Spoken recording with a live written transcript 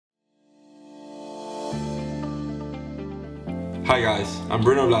Hi guys, I'm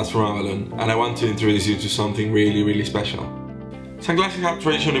Bruno from Avalon and I want to introduce you to something really special. Sunglasses have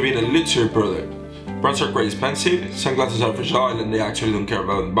traditionally been a luxury product. Brands are quite expensive, sunglasses are fragile and they actually don't care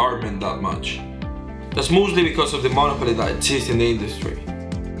about the environment that much. That's mostly because of the monopoly that exists in the industry.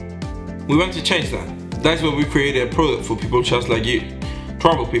 We want to change that. That's why we created a product for people just like you.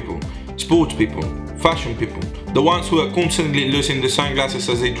 Travel people, sports people, fashion people, the ones who are constantly losing the sunglasses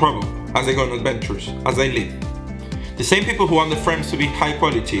as they travel, as they go on adventures, as they live. The same people who want the frames to be high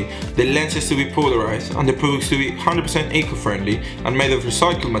quality, the lenses to be polarized, and the products to be 100% eco-friendly and made of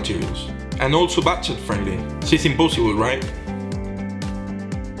recycled materials. And also budget friendly, so it's impossible, right?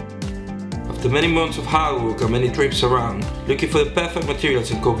 After many months of hard work and many trips around, looking for the perfect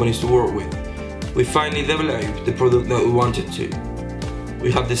materials and companies to work with, we finally developed the product that we wanted to.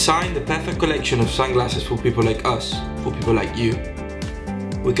 We have designed the perfect collection of sunglasses for people like us, for people like you.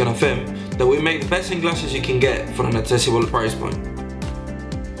 We can affirm that we make the best sunglasses you can get for an accessible price point.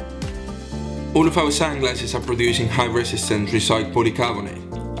 All of our sunglasses are produced in high-resistant recycled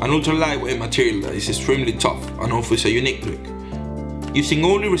polycarbonate, an ultra-lightweight material that is extremely tough and offers a unique look. Using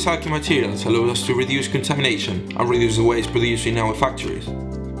only recycled materials allows us to reduce contamination and reduce the waste produced in our factories.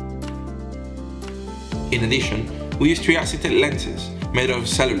 In addition, we use triacetate lenses made out of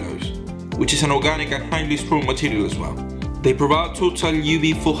cellulose, which is an organic and highly strong material as well. They provide total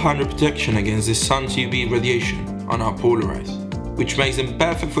UV 400 protection against the sun's UV radiation and are polarized, which makes them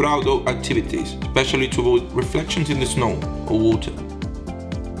perfect for outdoor activities, especially to avoid reflections in the snow or water.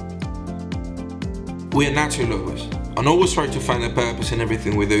 We are nature lovers and always try to find a purpose in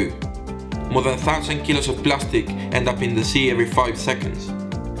everything we do. More than 1,000 kilos of plastic end up in the sea every 5 seconds.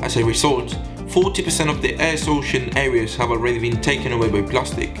 As a result, 40% of the Earth's ocean areas have already been taken away by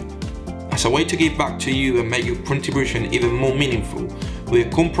plastic. As a way to give back to you and make your contribution even more meaningful, we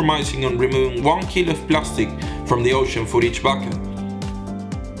are compromising on removing 1 kilo of plastic from the ocean for each bucket.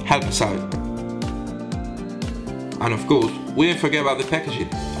 Help us out. And of course, we don't forget about the packaging,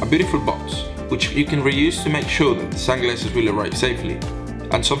 a beautiful box, which you can reuse to make sure that the sunglasses will arrive safely,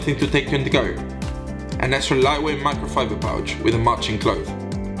 and something to take on the go. An extra lightweight microfiber pouch with a matching cloth.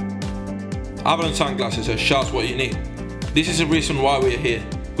 Avalon sunglasses are just what you need. This is the reason why we are here.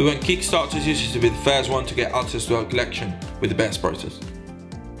 We want Kickstarter users to be the first one to get access to our collection with the best prices.